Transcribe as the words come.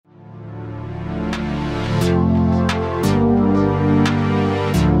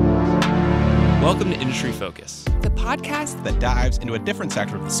Industry Focus, the podcast that dives into a different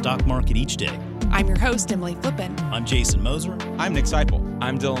sector of the stock market each day. I'm your host, Emily Flippen. I'm Jason Moser. I'm Nick Seipel.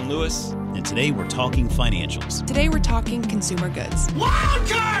 I'm Dylan Lewis. And today we're talking financials. Today we're talking consumer goods.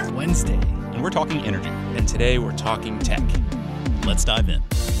 Wildcard Wednesday. And we're talking energy. And today we're talking tech. Let's dive in.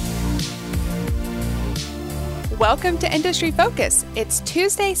 Welcome to Industry Focus. It's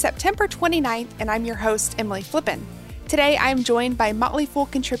Tuesday, September 29th, and I'm your host, Emily Flippen. Today I'm joined by Motley Fool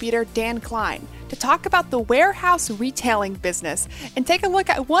contributor Dan Klein to talk about the warehouse retailing business and take a look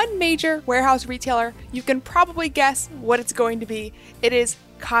at one major warehouse retailer. You can probably guess what it's going to be. It is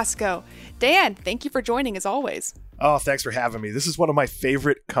Costco. Dan, thank you for joining as always. Oh, thanks for having me. This is one of my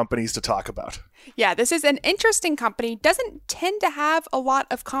favorite companies to talk about. Yeah, this is an interesting company. Doesn't tend to have a lot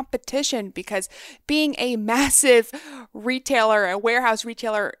of competition because being a massive retailer, a warehouse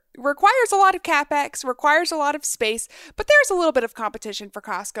retailer, requires a lot of CapEx, requires a lot of space, but there's a little bit of competition for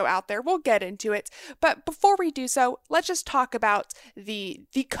Costco out there. We'll get into it. But before we do so, let's just talk about the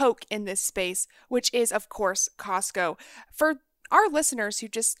Coke in this space, which is, of course, Costco. For our listeners who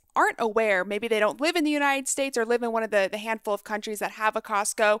just aren't aware, maybe they don't live in the United States or live in one of the handful of countries that have a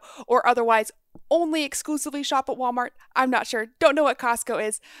Costco or otherwise only exclusively shop at Walmart. I'm not sure. Don't know what Costco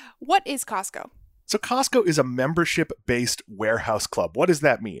is. What is Costco? So Costco is a membership-based warehouse club. What does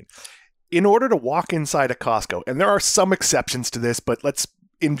that mean? In order to walk inside a Costco, and there are some exceptions to this, but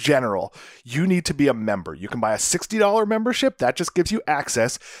in general, you need to be a member. You can buy a $60 membership. That just gives you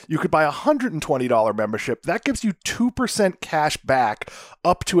access. You could buy a $120 membership. That gives you 2% cash back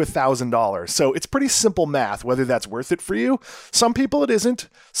up to $1,000. So it's pretty simple math, whether that's worth it for you. Some people it isn't.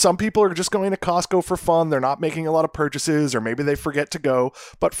 Some people are just going to Costco for fun. They're not making a lot of purchases, or maybe they forget to go.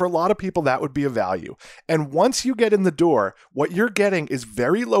 But for a lot of people, that would be a value. And once you get in the door, what you're getting is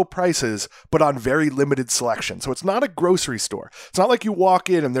very low prices, but on very limited selection. So it's not a grocery store. It's not like you walk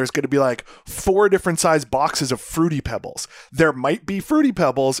in and there's going to be like 4 different size boxes of Fruity Pebbles. There might be Fruity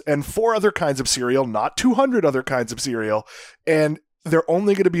Pebbles and 4 other kinds of cereal, not 200 other kinds of cereal, and they're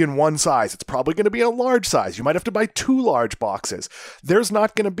only going to be in one size. It's probably going to be in a large size. You might have to buy 2 large boxes. There's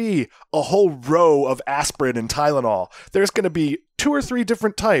not going to be a whole row of aspirin and Tylenol. There's going to be 2 or 3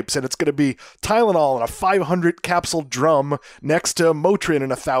 different types, and it's going to be Tylenol in a 500 capsule drum next to Motrin in a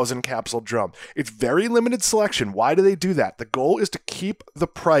 1,000 capsule drum. It's very limited selection. Why do they do that? The goal is to keep the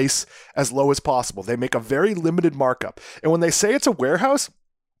price as low as possible. They make a very limited markup. And when they say it's a warehouse,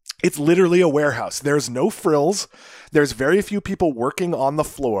 it's literally a warehouse. There's no frills. There's very few people working on the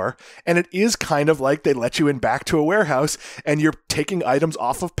floor. And it is kind of like they let you in back to a warehouse and you're taking items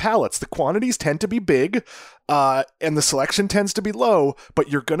off of pallets. The quantities tend to be big and the selection tends to be low, but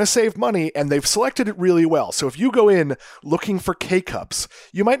you're going to save money and they've selected it really well. So if you go in looking for K-Cups,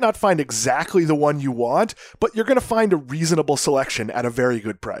 you might not find exactly the one you want, but you're going to find a reasonable selection at a very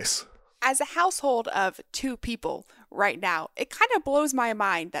good price. As a household of 2 people right now, it kind of blows my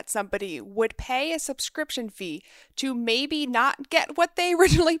mind that somebody would pay a subscription fee to maybe not get what they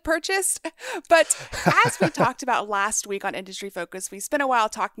originally purchased. But as we talked about last week on Industry Focus, we spent a while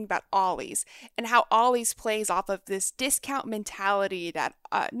talking about Ollie's and how Ollie's plays off of this discount mentality that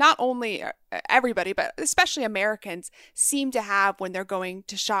not only everybody, but especially Americans seem to have when they're going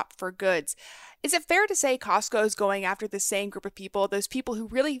to shop for goods. Is it fair to say Costco is going after the same group of people, those people who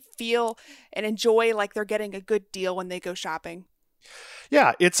really feel and enjoy like they're getting a good deal when they go shopping?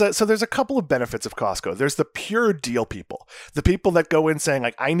 Yeah, so there's a couple of benefits of Costco. There's the pure deal people, the people that go in saying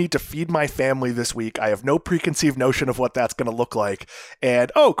like, I need to feed my family this week. I have no preconceived notion of what that's going to look like.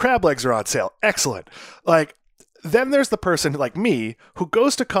 And, oh, crab legs are on sale. Excellent. Then there's the person like me who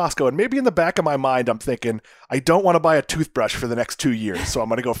goes to Costco and maybe in the back of my mind, I'm thinking, I don't want to buy a toothbrush for the next 2 years. So I'm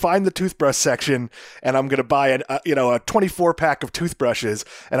going to go find the toothbrush section and I'm going to buy a 24 pack of toothbrushes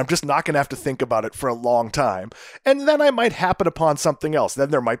and I'm just not going to have to think about it for a long time. And then I might happen upon something else.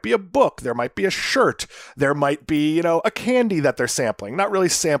 Then there might be a book. There might be a shirt. There might be, a candy that they're sampling. Not really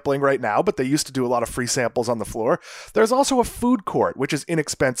sampling right now, but they used to do a lot of free samples on the floor. There's also a food court, which is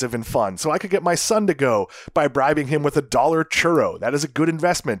inexpensive and fun. So I could get my son to go by bribing him with $1 churro. That is a good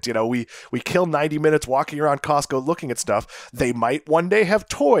investment. We kill 90 minutes walking around Costco looking at stuff. They might one day have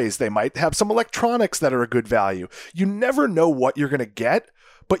toys. They might have some electronics that are a good value. You never know what you're going to get,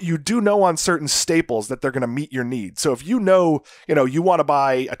 but you do know on certain staples that they're going to meet your needs. So if you want to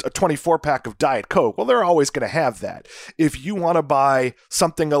buy a 24 pack of Diet Coke, well, they're always going to have that. If you want to buy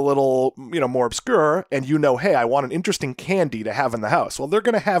something a little, more obscure and hey, I want an interesting candy to have in the house, well, they're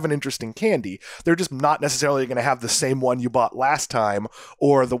going to have an interesting candy. They're just not necessarily going to have the same one you bought last time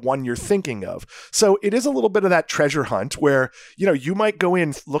or the one you're thinking of. So it is a little bit of that treasure hunt where, you might go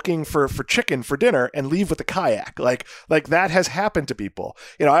in looking for chicken for dinner and leave with a kayak. Like that has happened to people.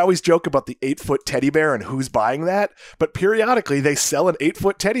 I always joke about the 8-foot teddy bear and who's buying that, but periodically they sell an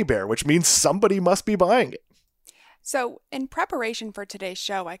 8-foot teddy bear, which means somebody must be buying it. So, in preparation for today's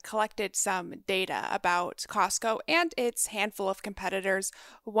show, I collected some data about Costco and its handful of competitors,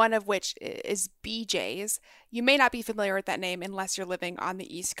 one of which is BJ's. You may not be familiar with that name unless you're living on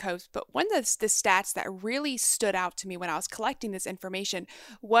the East Coast, but one of the stats that really stood out to me when I was collecting this information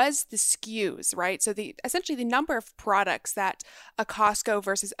was the SKUs, right? So, essentially the number of products that a Costco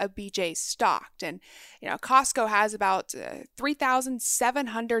versus a BJ's stocked. And, Costco has about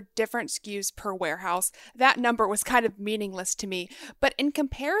 3,700 different SKUs per warehouse. That number was kind of meaningless to me, but in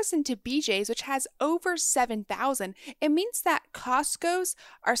comparison to BJ's, which has over 7,000, it means that Costco's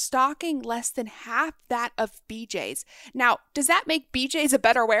are stocking less than half that of BJ's. Now, does that make BJ's a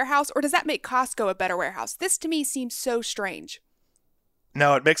better warehouse, or does that make Costco a better warehouse? This to me seems so strange.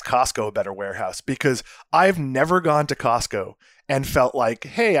 No, it makes Costco a better warehouse, because I've never gone to Costco and felt like,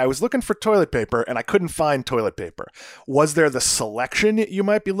 hey, I was looking for toilet paper and I couldn't find toilet paper. Was there the selection you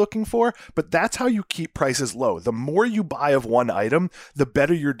might be looking for? But that's how you keep prices low. The more you buy of one item, the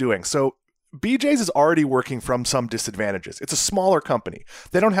better you're doing. So BJ's is already working from some disadvantages. It's a smaller company.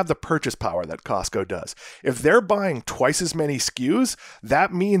 They don't have the purchase power that Costco does. If they're buying twice as many SKUs,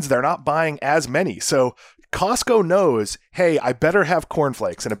 that means they're not buying as many. So Costco knows, hey, I better have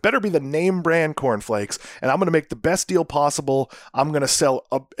cornflakes, and it better be the name brand cornflakes, and I'm going to make the best deal possible. I'm going to sell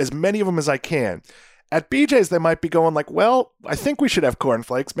as many of them as I can. At BJ's, they might be going like, well, I think we should have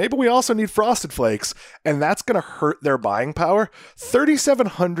cornflakes. Maybe we also need Frosted Flakes, and that's going to hurt their buying power.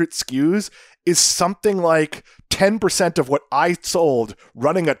 3,700 SKUs is something like 10% of what I sold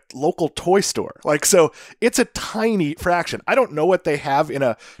running a local toy store. So it's a tiny fraction. I don't know what they have in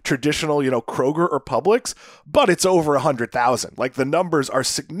a traditional, Kroger or Publix, but it's over 100,000. The numbers are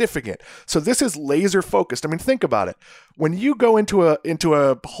significant. So this is laser focused. I mean, think about it. When you go into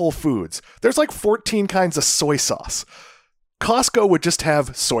a Whole Foods, there's 14 kinds of soy sauce. Costco would just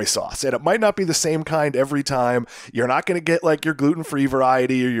have soy sauce, and it might not be the same kind every time. You're not going to get your gluten-free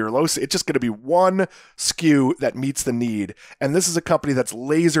variety or your low. It's just going to be one SKU that meets the need. And this is a company that's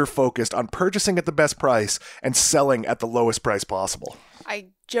laser focused on purchasing at the best price and selling at the lowest price possible.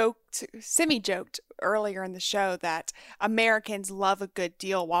 Semi-joked earlier in the show that Americans love a good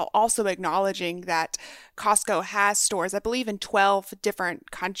deal, while also acknowledging that Costco has stores, I believe, in 12 different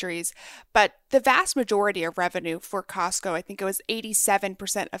countries. But the vast majority of revenue for Costco, I think it was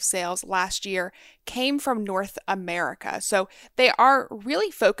 87% of sales last year, came from North America. So they are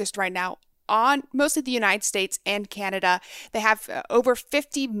really focused right now on mostly the United States and Canada. They have over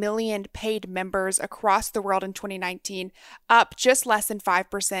 50 million paid members across the world in 2019, up just less than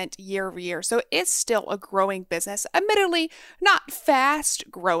 5% year over year. So it's still a growing business, admittedly not fast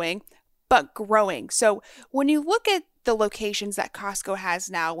growing, but growing. So when you look at the locations that Costco has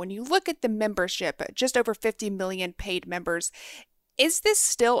now, when you look at the membership, just over 50 million paid members, is this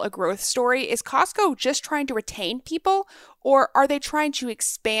still a growth story? Is Costco just trying to retain people, or are they trying to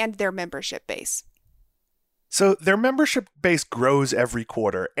expand their membership base? So their membership base grows every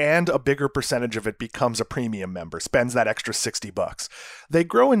quarter, and a bigger percentage of it becomes a premium member, spends that extra $60. They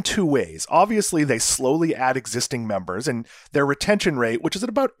grow in two ways. Obviously, they slowly add existing members, and their retention rate, which is at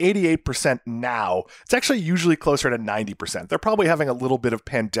about 88% now, it's actually usually closer to 90%. They're probably having a little bit of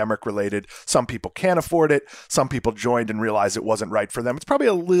pandemic-related. Some people can't afford it. Some people joined and realized it wasn't right for them. It's probably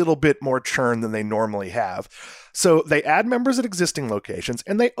a little bit more churn than they normally have. So they add members at existing locations,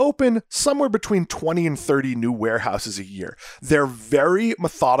 and they open somewhere between 20 and 30 new warehouses a year. They're very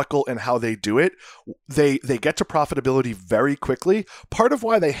methodical in how they do it. They get to profitability very quickly. Part of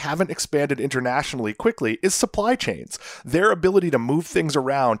why they haven't expanded internationally quickly is supply chains. Their ability to move things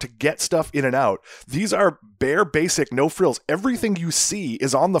around, to get stuff in and out. These are bare, basic, no frills. Everything you see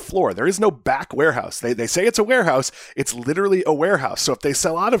is on the floor. There is no back warehouse. They say it's a warehouse. It's literally a warehouse. So if they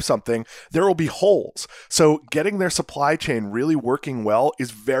sell out of something, there will be holes. So getting their supply chain really working well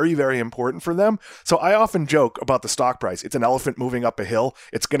is very, very important for them. So I often joke about the stock price. It's an elephant moving up a hill.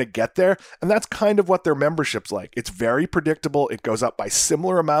 It's going to get there. And that's kind of what their membership's like. It's very predictable. It goes up by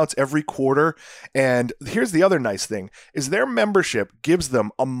similar amounts every quarter. And here's the other nice thing is their membership gives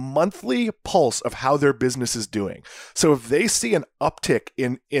them a monthly pulse of how their business is doing. So if they see an uptick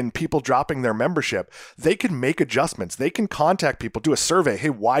in people dropping their membership, they can make adjustments. They can contact people, do a survey. Hey,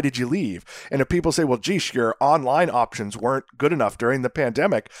 why did you leave? And if people say, well, geez, your online options weren't good enough during the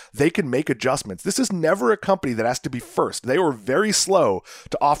pandemic, they can make adjustments. This is never a company that has to be first. They were very slow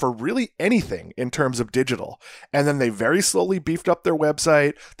to offer really anything in terms of digital. And then they very slowly beefed up their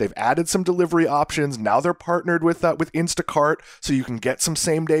website. They've added some delivery options. Now they're partnered with Instacart, so you can get some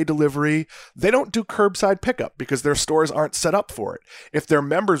same day delivery. They don't do curbside curbside pickup because their stores aren't set up for it. If their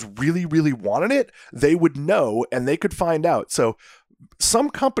members really, really wanted it, they would know and they could find out. So some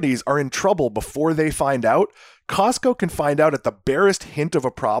companies are in trouble before they find out. Costco can find out at the barest hint of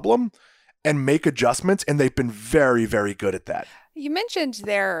a problem and make adjustments, and they've been very, very good at that. You mentioned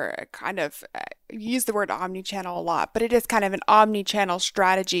their kind of, you use the word omnichannel a lot, but it is kind of an omnichannel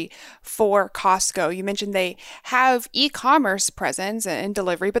strategy for Costco. You mentioned they have e-commerce presence and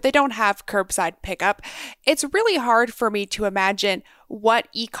delivery, but they don't have curbside pickup. It's really hard for me to imagine what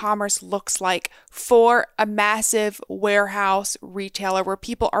e-commerce looks like for a massive warehouse retailer where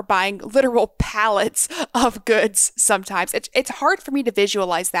people are buying literal pallets of goods sometimes. It's hard for me to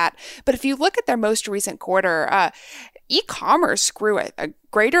visualize that. But if you look at their most recent quarter, e-commerce grew at a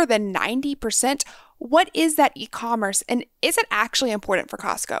greater than 90%. What is that e-commerce, and is it actually important for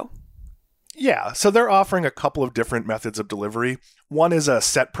Costco? Yeah, so they're offering a couple of different methods of delivery. One is a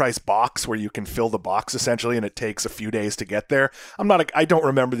set price box where you can fill the box essentially, and it takes a few days to get there. I don't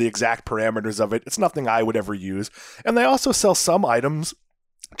remember the exact parameters of it. It's nothing I would ever use. And they also sell some items,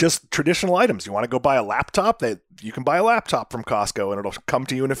 just traditional items. You want to go buy a laptop? You can buy a laptop from Costco and it'll come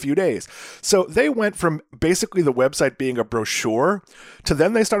to you in a few days. So they went from basically the website being a brochure to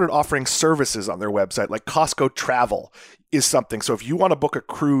then they started offering services on their website, like Costco Travel is something. So if you want to book a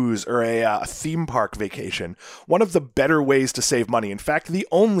cruise or a theme park vacation, one of the better ways to save money, in fact, the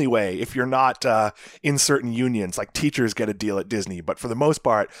only way if you're not in certain unions, like teachers get a deal at Disney, but for the most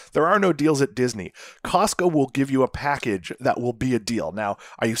part, there are no deals at Disney. Costco will give you a package that will be a deal. Now,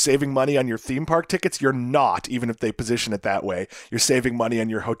 are you saving money on your theme park tickets? You're not, even if they position it that way. You're saving money on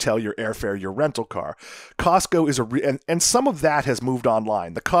your hotel, your airfare, your rental car. Costco is and some of that has moved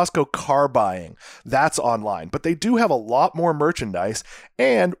online. The Costco car buying, that's online, but they do have a lot more merchandise,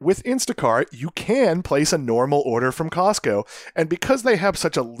 and with Instacart you can place a normal order from Costco, and because they have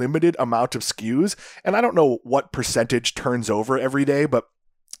such a limited amount of SKUs, and I don't know what percentage turns over every day, but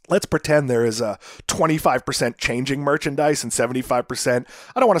let's pretend there is a 25% changing merchandise and 75%,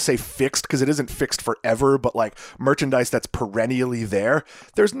 I don't want to say fixed because it isn't fixed forever, but like merchandise that's perennially there.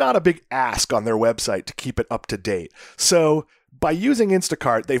 There's not a big ask on their website to keep it up to date. So by using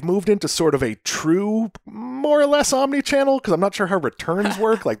Instacart, they've moved into sort of a true, more or less omni-channel, because I'm not sure how returns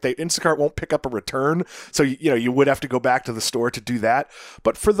work. Like Instacart won't pick up a return, so you would have to go back to the store to do that.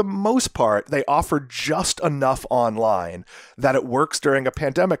 But for the most part, they offer just enough online that it works during a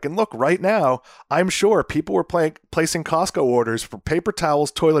pandemic. And look, right now, I'm sure people were placing Costco orders for paper towels,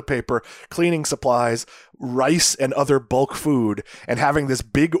 toilet paper, cleaning supplies, rice, and other bulk food, and having this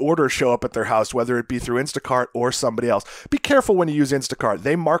big order show up at their house, whether it be through Instacart or somebody else. Be careful when you use Instacart.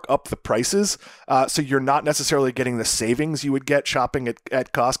 They mark up the prices, so you're not necessarily getting the savings you would get shopping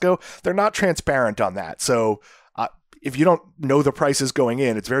at Costco. They're not transparent on that. So if you don't know the prices going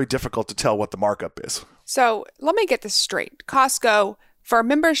in, it's very difficult to tell what the markup is. So let me get this straight. Costco, for a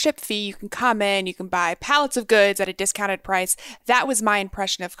membership fee, you can come in, you can buy pallets of goods at a discounted price. That was my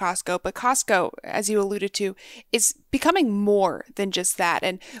impression of Costco. But Costco, as you alluded to, is becoming more than just that.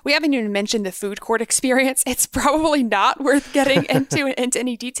 And we haven't even mentioned the food court experience. It's probably not worth getting into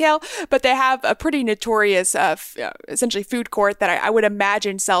any detail, but they have a pretty notorious, essentially food court that I would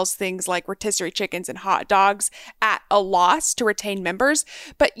imagine sells things like rotisserie chickens and hot dogs at a loss to retain members.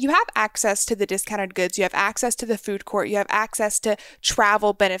 But you have access to the discounted goods. You have access to the food court. You have access to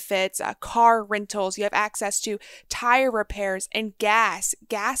travel benefits, car rentals. You have access to tire repairs and gas.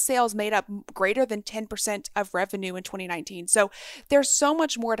 Gas sales made up greater than 10% of revenue in 2019. So there's so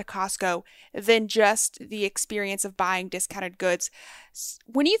much more to Costco than just the experience of buying discounted goods.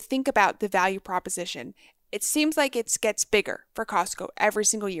 When you think about the value proposition, it seems like it gets bigger for Costco every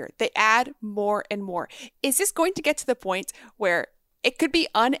single year. They add more and more. Is this going to get to the point where it could be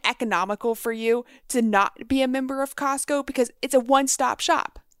uneconomical for you to not be a member of Costco because it's a one-stop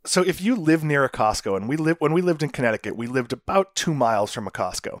shop? So if you live near a Costco, and when we lived in Connecticut, we lived about 2 miles from a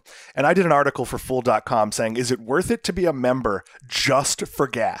Costco. And I did an article for Fool.com saying, is it worth it to be a member just for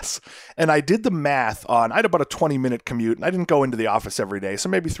gas? And I did the math I had about a 20-minute commute, and I didn't go into the office every day, so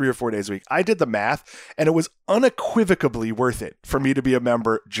maybe 3 or 4 days a week. I did the math, and it was unequivocally worth it for me to be a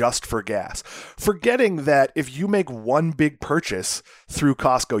member just for gas. Forgetting that if you make one big purchase through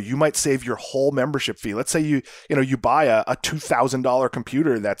Costco, you might save your whole membership fee. Let's say you buy a $2,000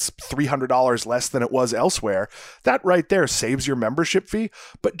 computer that's $300 less than it was elsewhere. That right there saves your membership fee.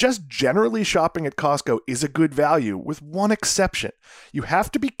 But just generally shopping at Costco is a good value with one exception. You have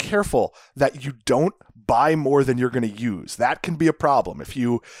to be careful that you don't buy more than you're going to use. That can be a problem. If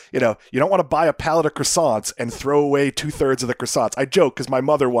you don't want to buy a pallet of croissants and throw away 2/3 of the croissants. I joke because my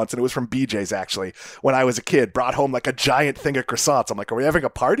mother once, and it was from BJ's actually, when I was a kid, brought home like a giant thing of croissants. I'm like, are we having a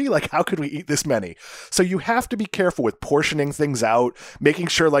party? Like, how could we eat this many? So you have to be careful with portioning things out, making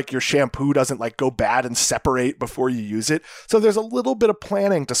sure like your shampoo doesn't like go bad and separate before you use it. So there's a little bit of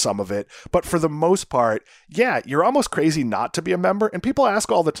planning to some of it, but for the most part, yeah, you're almost crazy not to be a member. And people ask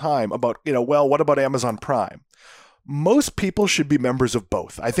all the time about, well, what about Amazon Prime? Most people should be members of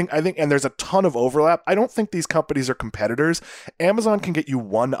both. I think, and there's a ton of overlap. I don't think these companies are competitors. Amazon can get you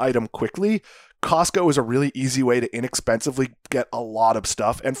one item quickly. Costco is a really easy way to inexpensively get a lot of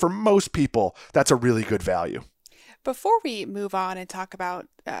stuff. And for most people, that's a really good value. Before we move on and talk about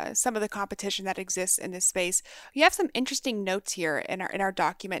some of the competition that exists in this space, you have some interesting notes here in our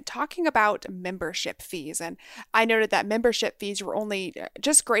document talking about membership fees. And I noted that membership fees were only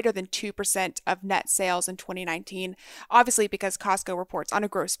just greater than 2% of net sales in 2019, obviously because Costco reports on a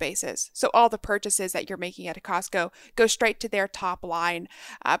gross basis. So all the purchases that you're making at a Costco go straight to their top line.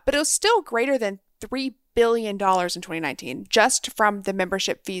 But it was still greater than $3 billion in 2019 just from the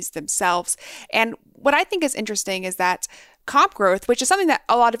membership fees themselves. And what I think is interesting is that comp growth, which is something that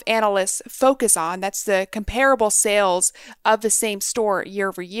a lot of analysts focus on, that's the comparable sales of the same store year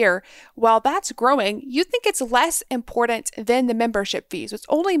over year, while that's growing, you think it's less important than the membership fees, which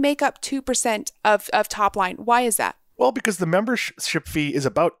only make up 2% of top line. Why is that? Well, because the membership fee is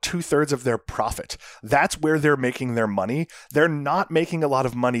about 2/3 of their profit. That's where they're making their money. They're not making a lot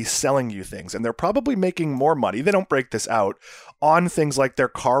of money selling you things, and they're probably making more money. They don't break this out on things like their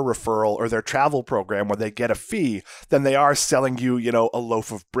car referral or their travel program where they get a fee than they are selling you, a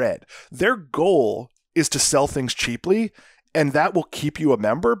loaf of bread. Their goal is to sell things cheaply, and that will keep you a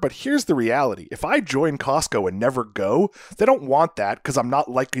member. But here's the reality. If I join Costco and never go, they don't want that because I'm not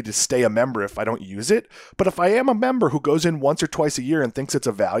likely to stay a member if I don't use it. But if I am a member who goes in once or twice a year and thinks it's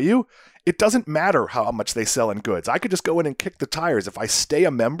a value, it doesn't matter how much they sell in goods. I could just go in and kick the tires. If I stay a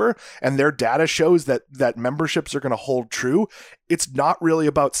member and their data shows that memberships are going to hold true, it's not really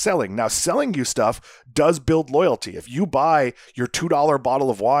about selling. Now, selling you stuff does build loyalty. If you buy your $2 bottle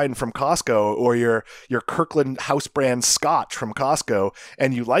of wine from Costco or your Kirkland house brand scotch from Costco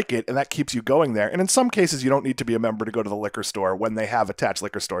and you like it and that keeps you going there. And in some cases, you don't need to be a member to go to the liquor store when they have attached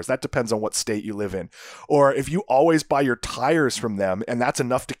liquor stores. That depends on what state you live in. Or if you always buy your tires from them and that's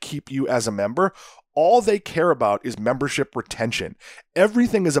enough to keep you as a member, all they care about is membership retention.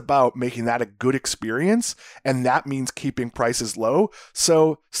 Everything is about making that a good experience, and that means keeping prices low.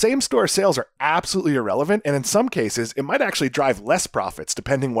 So same-store sales are absolutely irrelevant, and in some cases, it might actually drive less profits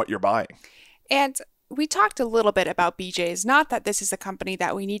depending what you're buying. And we talked a little bit about BJ's, not that this is a company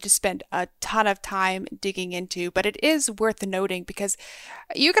that we need to spend a ton of time digging into, but it is worth noting because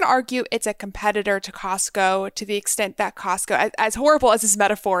you can argue it's a competitor to Costco to the extent that Costco, as horrible as this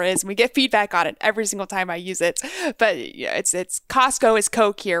metaphor is, and we get feedback on it every single time I use it, but it's Costco is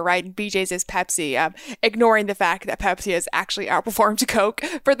Coke here, right? And BJ's is Pepsi, ignoring the fact that Pepsi has actually outperformed Coke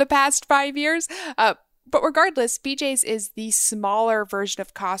for the past 5 years. But regardless, BJ's is the smaller version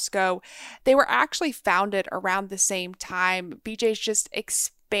of Costco. They were actually founded around the same time. BJ's just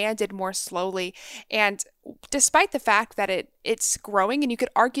expanded more slowly. And despite the fact that it's growing, and you could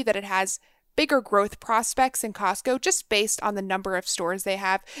argue that it has bigger growth prospects than Costco just based on the number of stores they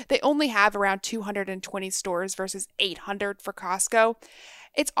have. They only have around 220 stores versus 800 for Costco.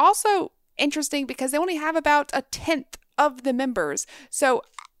 It's also interesting because they only have about 1/10 of the members. So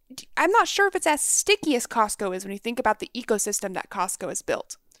I'm not sure if it's as sticky as Costco is when you think about the ecosystem that Costco has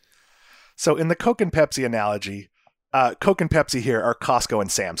built. So in the Coke and Pepsi analogy, Coke and Pepsi here are Costco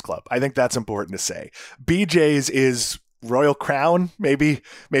and Sam's Club. I think that's important to say. BJ's is Royal Crown, maybe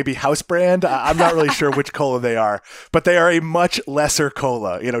house brand. I'm not really sure which cola they are, but they are a much lesser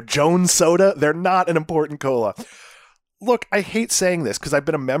cola. Jones Soda, they're not an important cola. Look, I hate saying this because I've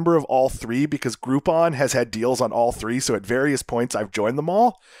been a member of all three because Groupon has had deals on all three, so at various points I've joined them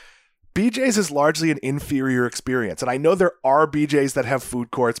all. BJ's is largely an inferior experience. And I know there are BJ's that have food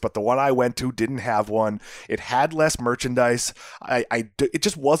courts, but the one I went to didn't have one. It had less merchandise. It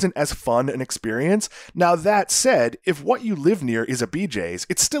just wasn't as fun an experience. Now, that said, if what you live near is a BJ's,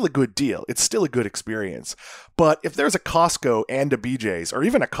 it's still a good deal. It's still a good experience. But if there's a Costco and a BJ's, or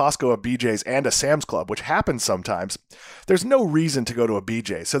even a Costco, a BJ's, and a Sam's Club, which happens sometimes, there's no reason to go to a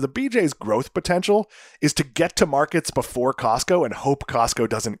BJ's. So the BJ's growth potential is to get to markets before Costco and hope Costco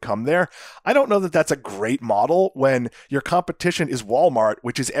doesn't come there. I don't know that that's a great model when your competition is Walmart,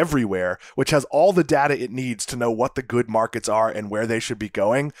 which is everywhere, which has all the data it needs to know what the good markets are and where they should be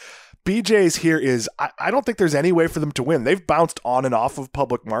going. BJ's here is, I don't think there's any way for them to win. They've bounced on and off of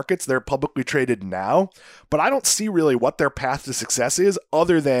public markets. They're publicly traded now, but I don't see really what their path to success is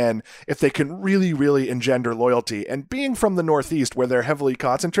other than if they can really, really engender loyalty. And being from the Northeast where they're heavily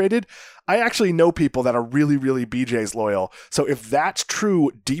concentrated, I actually know people that are really, really BJ's loyal. So if that's true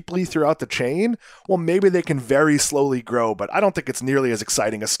deeply throughout the chain, well, maybe they can very slowly grow, but I don't think it's nearly as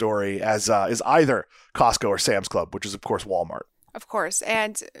exciting a story as is either Costco or Sam's Club, which is, of course, Walmart. Of course.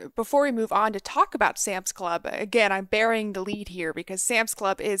 And before we move on to talk about Sam's Club, again, I'm bearing the lead here because Sam's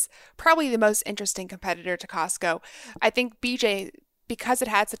Club is probably the most interesting competitor to Costco. I think BJ, because it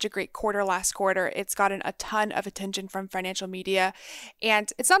had such a great quarter last quarter, it's gotten a ton of attention from financial media. And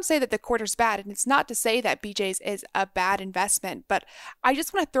it's not to say that the quarter's bad, and it's not to say that BJ's is a bad investment, but I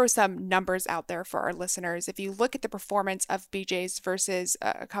just want to throw some numbers out there for our listeners. If you look at the performance of BJ's versus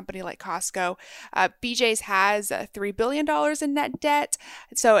a company like Costco, BJ's has $3 billion in net debt.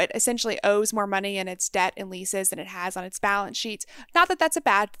 So it essentially owes more money in its debt and leases than it has on its balance sheet. Not that that's a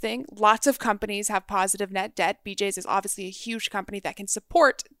bad thing. Lots of companies have positive net debt. BJ's is obviously a huge company that can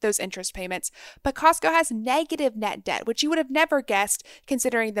support those interest payments, but Costco has negative net debt, which you would have never guessed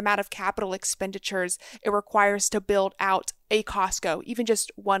considering the amount of capital expenditures it requires to build out a Costco, even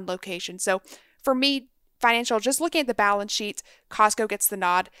just one location. So for me, financial, just looking at the balance sheet, Costco gets the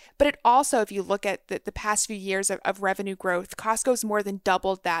nod. But it also, if you look at the past few years of revenue growth, Costco's more than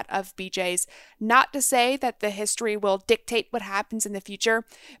doubled that of BJ's. Not to say that the history will dictate what happens in the future,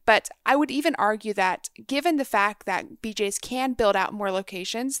 but I would even argue that given the fact that BJ's can build out more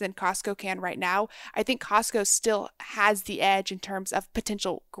locations than Costco can right now, I think Costco still has the edge in terms of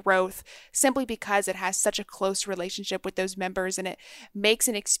potential growth simply because it has such a close relationship with those members and it makes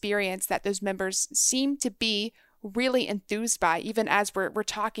an experience that those members seem to be really enthused by. Even as we're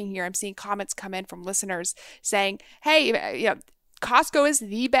talking here, I'm seeing comments come in from listeners saying, hey, Costco is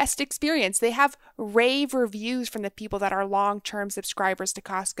the best experience. They have rave reviews from the people that are long-term subscribers to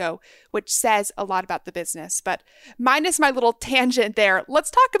Costco, which says a lot about the business. But minus my little tangent there,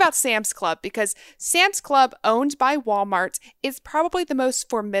 let's talk about Sam's Club, because Sam's Club, owned by Walmart, is probably the most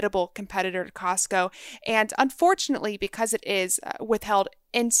formidable competitor to Costco. And unfortunately, because it is withheld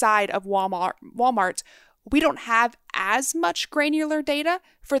inside of Walmart, we don't have as much granular data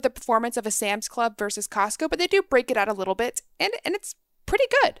for the performance of a Sam's Club versus Costco, but they do break it out a little bit, and it's pretty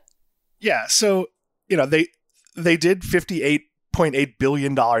good. Yeah, so, they did $58.8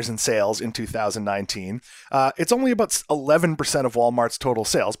 billion in sales in 2019. It's only about 11% of Walmart's total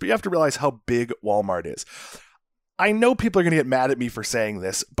sales, but you have to realize how big Walmart is. I know people are going to get mad at me for saying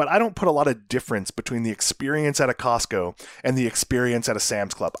this, but I don't put a lot of difference between the experience at a Costco and the experience at a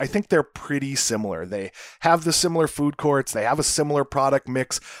Sam's Club. I think they're pretty similar. They have the similar food courts. They have a similar product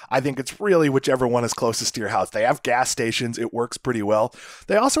mix. I think it's really whichever one is closest to your house. They have gas stations. It works pretty well.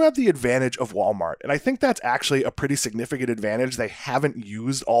 They also have the advantage of Walmart, and I think that's actually a pretty significant advantage they haven't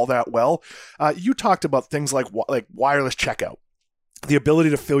used all that well. You talked about things like wireless checkout. The ability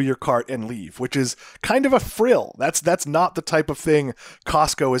to fill your cart and leave, which is kind of a frill. That's not the type of thing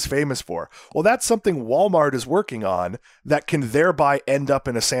Costco is famous for. Well, that's something Walmart is working on that can thereby end up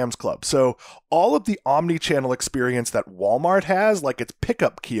in a Sam's Club. So all of the omni-channel experience that Walmart has, like its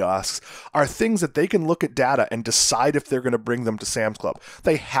pickup kiosks, are things that they can look at data and decide if they're going to bring them to Sam's Club.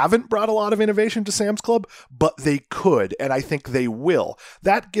 They haven't brought a lot of innovation to Sam's Club, but they could, and I think they will.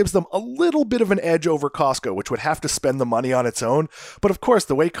 That gives them a little bit of an edge over Costco, which would have to spend the money on its own. But of course,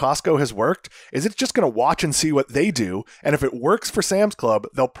 the way Costco has worked is it's just going to watch and see what they do. And if it works for Sam's Club,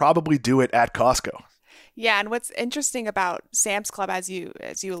 they'll probably do it at Costco. Yeah, and what's interesting about Sam's Club, as you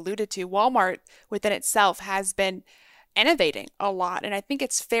alluded to, Walmart within itself has been innovating a lot. And I think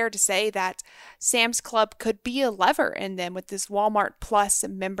it's fair to say that Sam's Club could be a lever in them with this Walmart Plus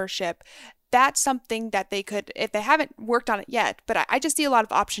membership. That's something that they could, if they haven't worked on it yet, but I just see a lot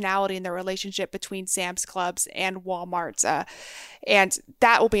of optionality in the relationship between Sam's Clubs and Walmart. And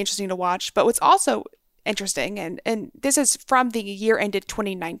that will be interesting to watch. But what's also interesting, and this is from the year ended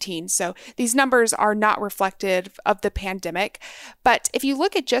 2019, so these numbers are not reflective of the pandemic, but if you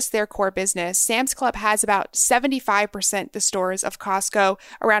look at just their core business, Sam's Club has about 75% the stores of Costco,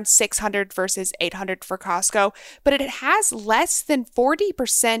 around 600 versus 800 for Costco, but it has less than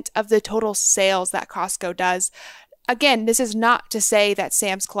 40% of the total sales that Costco does. Again, this is not to say that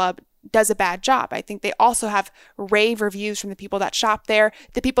Sam's Club does a bad job. I think they also have rave reviews from the people that shop there.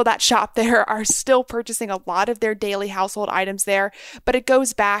 The people that shop there are still purchasing a lot of their daily household items there, but it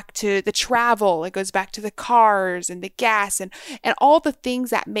goes back to the travel, it goes back to the cars and the gas and all the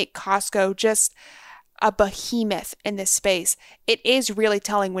things that make Costco just a behemoth in this space. It is really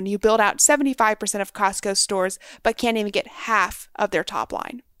telling when you build out 75% of Costco stores, but can't even get half of their top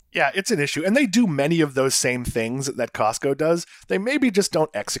line. Yeah, it's an issue. And they do many of those same things that Costco does. They maybe just don't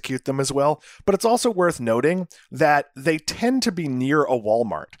execute them as well. But it's also worth noting that they tend to be near a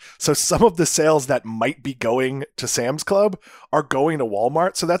Walmart. So some of the sales that might be going to Sam's Club are going to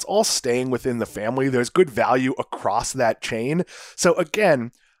Walmart. So that's all staying within the family. There's good value across that chain. So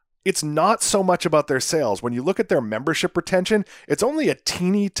again, it's not so much about their sales. When you look at their membership retention, it's only a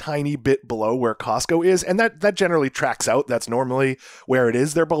teeny tiny bit below where Costco is, and that generally tracks out. That's normally where it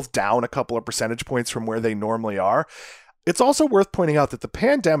is. They're both down a couple of percentage points from where they normally are. It's also worth pointing out that the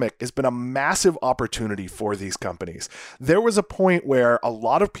pandemic has been a massive opportunity for these companies. There was a point where a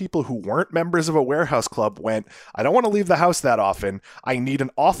lot of people who weren't members of a warehouse club went, I don't want to leave the house that often. I need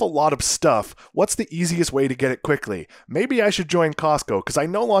an awful lot of stuff. What's the easiest way to get it quickly? Maybe I should join Costco because I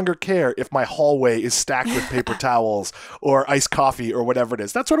no longer care if my hallway is stacked with paper towels or iced coffee or whatever it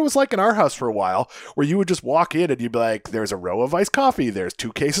is. That's what it was like in our house for a while, where you would just walk in and you'd be like, there's a row of iced coffee, there's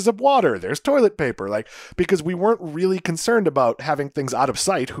 2 cases of water, there's toilet paper, like, because we weren't really concerned about having things out of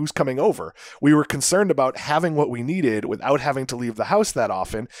sight, who's coming over. We were concerned about having what we needed without having to leave the house that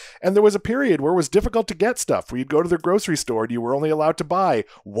often. And there was a period where it was difficult to get stuff, where you'd go to the grocery store and you were only allowed to buy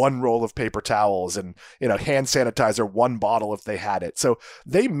 1 roll of paper towels and, hand sanitizer, 1 bottle if they had it. So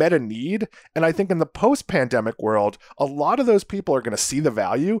they met a need. And I think in the post-pandemic world, a lot of those people are going to see the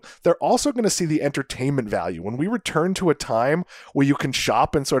value. They're also going to see the entertainment value. When we return to a time where you can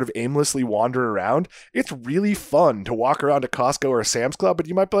shop and sort of aimlessly wander around, it's really fun to walk around to Costco or a Sam's Club, but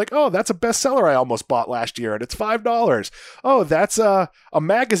you might be like, oh, that's a bestseller I almost bought last year and it's $5. Oh, that's a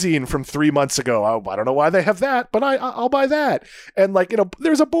magazine from 3 months ago. Oh, I don't know why they have that, but I'll buy that. And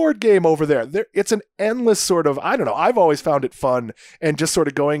there's a board game over there. It's an endless sort of, I don't know, I've always found it fun, and just sort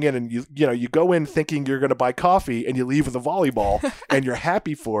of going in and you go in thinking you're going to buy coffee and you leave with a volleyball and you're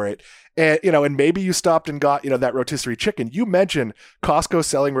happy for it. And, and maybe you stopped and got, that rotisserie chicken. You mentioned Costco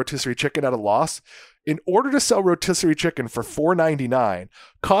selling rotisserie chicken at a loss. In order to sell rotisserie chicken for $4.99,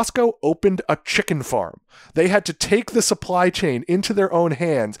 Costco opened a chicken farm. They had to take the supply chain into their own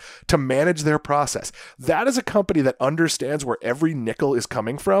hands to manage their process. That is a company that understands where every nickel is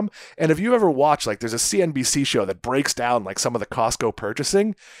coming from. And if you ever watch, there's a CNBC show that breaks down some of the Costco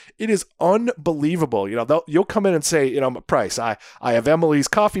purchasing, it is unbelievable. You'll come in and say, price. I have Emily's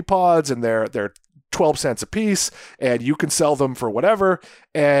coffee pods and they're 12 cents a piece, and you can sell them for whatever.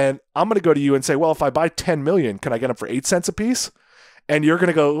 And I'm going to go to you and say, well, if I buy 10 million, can I get them for 8 cents a piece? And you're going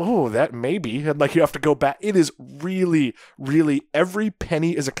to go, oh, that maybe. And you have to go back. It is really, really, every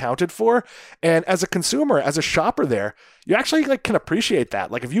penny is accounted for. And as a consumer, as a shopper there, you actually can appreciate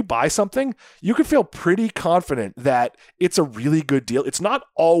that. If you buy something, you can feel pretty confident that it's a really good deal. It's not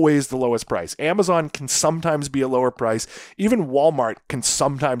always the lowest price. Amazon can sometimes be a lower price. Even Walmart can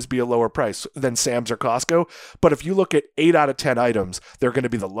sometimes be a lower price than Sam's or Costco. But if you look at 8 out of 10 items, they're going to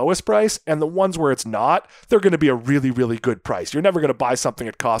be the lowest price. And the ones where it's not, they're going to be a really, really good price. You're never going to buy something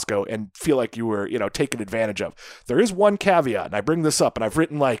at Costco and feel like you were, taken advantage of. There is one caveat, and I bring this up, and I've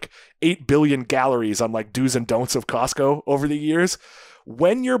written 8 billion galleries on do's and don'ts of Costco over the years.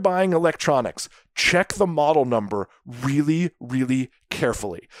 When you're buying electronics, check the model number really, really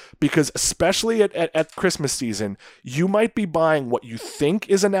carefully, because especially at Christmas season, you might be buying what you think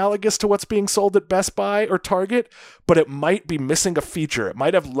is analogous to what's being sold at Best Buy or Target, but it might be missing a feature. It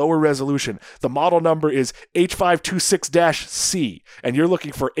might have lower resolution. The model number is H526-C, and you're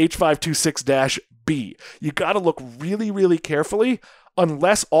looking for H526-B. You got to look really, really carefully,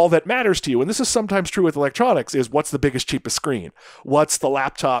 unless all that matters to you, and this is sometimes true with electronics, is what's the biggest, cheapest screen? What's the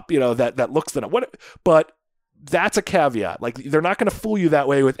laptop, that looks the what? But that's a caveat. They're not going to fool you that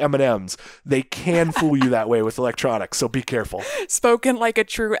way with M&Ms. They can fool you that way with electronics, so be careful. Spoken like a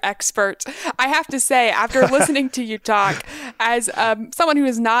true expert. I have to say, after listening to you talk, as someone who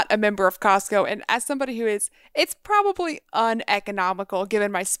is not a member of Costco, and as somebody who is, it's probably uneconomical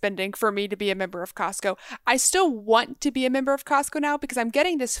given my spending for me to be a member of Costco. I still want to be a member of Costco now because I'm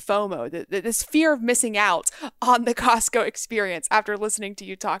getting this FOMO, this fear of missing out on the Costco experience after listening to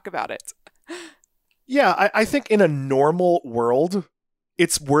you talk about it. Yeah, I think in a normal world,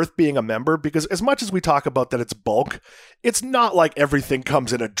 it's worth being a member, because as much as we talk about that it's bulk, it's not like everything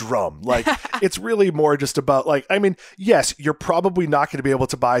comes in a drum. It's really more just about yes, you're probably not going to be able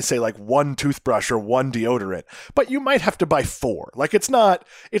to buy, say, 1 toothbrush or 1 deodorant, but you might have to buy 4. It's not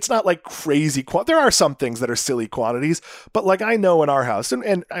crazy. There are some things that are silly quantities, but I know in our house,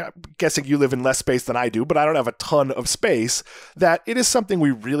 and I'm guessing you live in less space than I do, but I don't have a ton of space, that it is something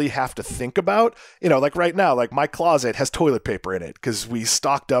we really have to think about. Right now, my closet has toilet paper in it because we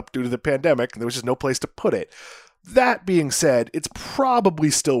stocked up due to the pandemic and there was just no place to put it. That being said, it's probably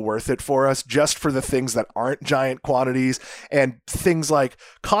still worth it for us just for the things that aren't giant quantities, and things like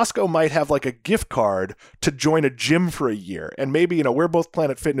Costco might have like a gift card to join a gym for a year. And maybe, we're both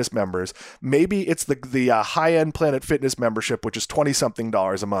Planet Fitness members. Maybe it's the high-end Planet Fitness membership, which is $20-something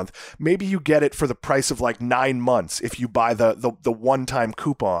a month. Maybe you get it for the price of like 9 months if you buy the one-time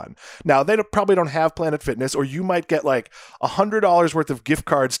coupon. Now, they probably don't have Planet Fitness, or you might get like $100 worth of gift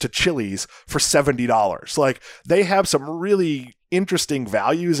cards to Chili's for $70. Like, they have some really interesting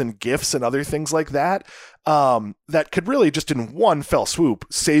values and gifts and other things like that that could really just in one fell swoop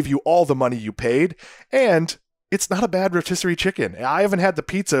save you all the money you paid. And it's not a bad rotisserie chicken. I haven't had the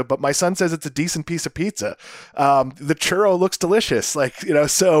pizza, but my son says it's a decent piece of pizza. The churro looks delicious.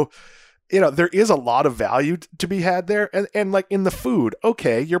 There is a lot of value to be had there. And like in the food,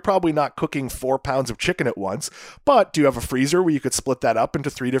 okay, you're probably not cooking 4 pounds of chicken at once, but do you have a freezer where you could split that up into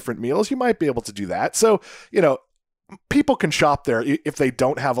 3 different meals? You might be able to do that. So, people can shop there if they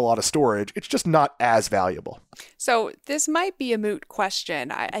don't have a lot of storage. It's just not as valuable. So this might be a moot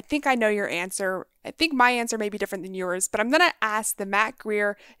question. I think I know your answer. I think my answer may be different than yours, but I'm going to ask the Matt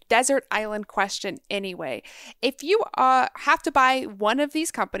Greer Desert Island question anyway. If you have to buy one of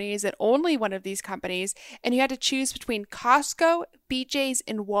these companies and only one of these companies, and you had to choose between Costco, BJ's,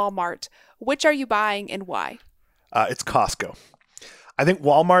 and Walmart, which are you buying and why? It's Costco. I think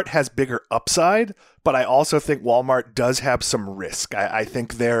Walmart has bigger upside, but I also think Walmart does have some risk. I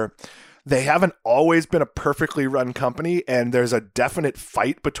think they haven't always been a perfectly run company, and there's a definite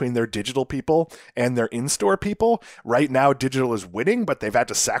fight between their digital people and their in-store people. Right now, digital is winning, but they've had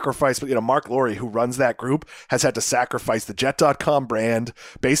to sacrifice, Mark Laurie, who runs that group, has had to sacrifice the Jet.com brand,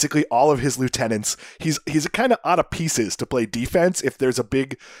 basically all of his lieutenants. He's kind of out of pieces to play defense if there's a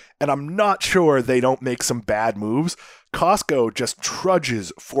big, and I'm not sure they don't make some bad moves. Costco just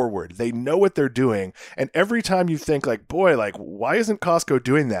trudges forward. They know what they're doing. And every time you think why isn't Costco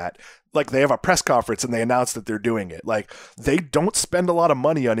doing that? Like, they have a press conference and they announce that they're doing it. Like, they don't spend a lot of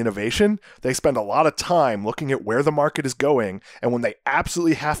money on innovation. They spend a lot of time looking at where the market is going. And when they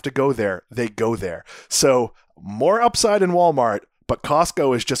absolutely have to go there, they go there. So more upside in Walmart, but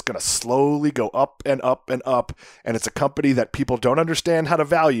Costco is just going to slowly go up and up and up. And it's a company that people don't understand how to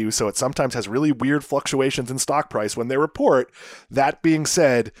value, so it sometimes has really weird fluctuations in stock price when they report. That being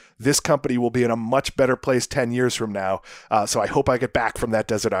said, this company will be in a much better place 10 years from now. So I hope I get back from that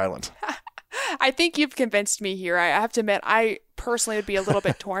desert island. I think you've convinced me here. I have to admit, I personally would be a little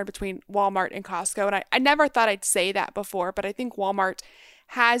bit torn between Walmart and Costco. And I never thought I'd say that before, but I think Walmart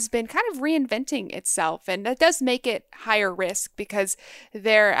has been kind of reinventing itself, and that does make it higher risk because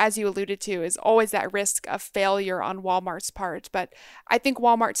there, as you alluded to, is always that risk of failure on Walmart's part. But I think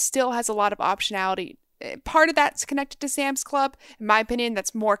Walmart still has a lot of optionality. Part of that's connected to Sam's Club. In my opinion,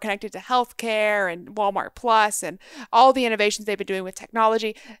 that's more connected to healthcare and Walmart Plus and all the innovations they've been doing with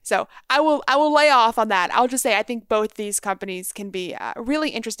technology. So I will lay off on that. I'll just say I think both these companies can be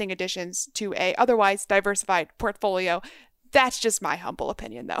really interesting additions to a otherwise diversified portfolio. That's just my humble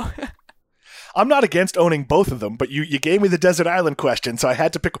opinion, though. I'm not against owning both of them, but you gave me the Desert Island question, so I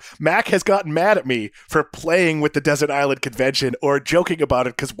had to pick. Mac has gotten mad at me for playing with the Desert Island convention or joking about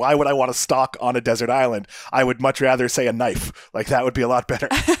it, because why would I want to stock on a desert island? I would much rather say a knife. Like, that would be a lot better.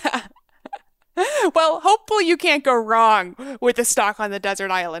 Well, hopefully you can't go wrong with the stock on the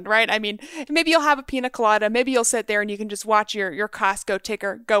desert island, right? I mean, maybe you'll have a pina colada. Maybe you'll sit there and you can just watch your Costco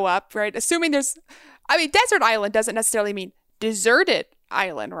ticker go up, right? Assuming desert island doesn't necessarily mean deserted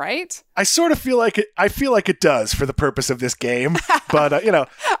island, right? I sort of feel like it. I feel like it does for the purpose of this game, but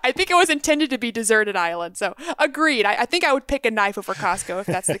I think it was intended to be deserted island. So agreed. I think I would pick a knife over Costco if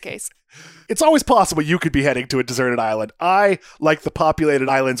that's the case. It's always possible you could be heading to a deserted island. I like the populated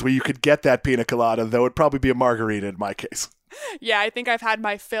islands where you could get that pina colada, though it'd probably be a margarita in my case. Yeah, I think I've had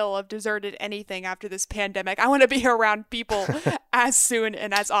my fill of deserted anything after this pandemic. I want to be around people as soon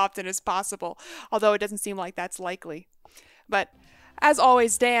and as often as possible, although it doesn't seem like that's likely. But as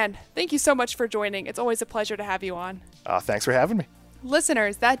always, Dan, thank you so much for joining. It's always a pleasure to have you on. Thanks for having me.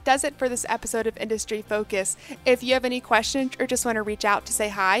 Listeners, that does it for this episode of Industry Focus. If you have any questions or just want to reach out to say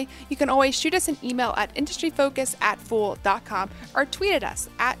hi, you can always shoot us an email at industryfocus@fool.com or tweet at us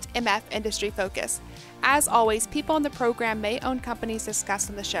at MFIndustryFocus. As always, people on the program may own companies discussed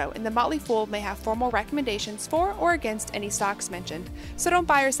on the show, and the Motley Fool may have formal recommendations for or against any stocks mentioned, so don't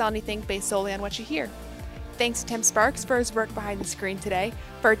buy or sell anything based solely on what you hear. Thanks to Tim Sparks for his work behind the screen today.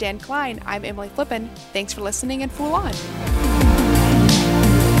 For Dan Klein, I'm Emily Flippen. Thanks for listening, and Fool on!